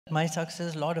My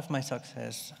success, a lot of my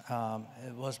success,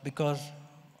 was because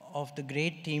of the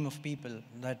great team of people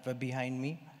that were behind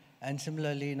me. And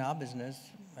similarly, in our business,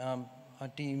 a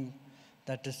team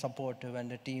that is supportive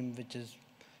and a team which is,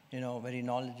 very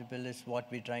knowledgeable is what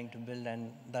we're trying to build,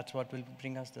 and that's what will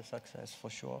bring us the success for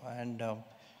sure. And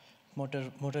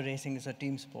motor racing is a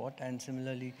team sport, and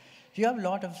similarly, you have a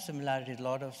lot of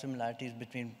similarities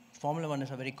between Formula One is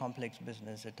a very complex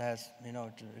business. It has,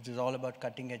 it is all about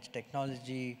cutting edge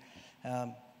technology,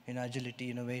 agility,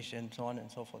 innovation, so on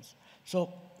and so forth.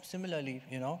 So similarly,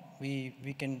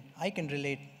 I can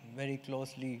relate very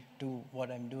closely to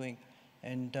what I'm doing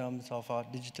in terms of our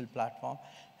digital platform.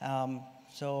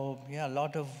 So yeah, a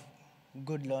lot of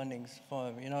good learnings.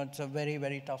 It's a very,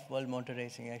 very tough world, motor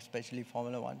racing, especially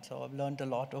Formula One. So I've learned a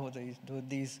lot over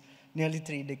these nearly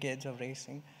 3 decades of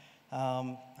racing.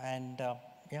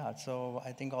 Yeah, so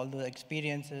I think all the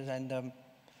experiences and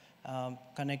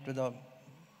connect with the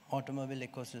automobile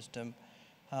ecosystem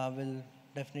will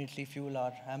definitely fuel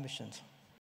our ambitions.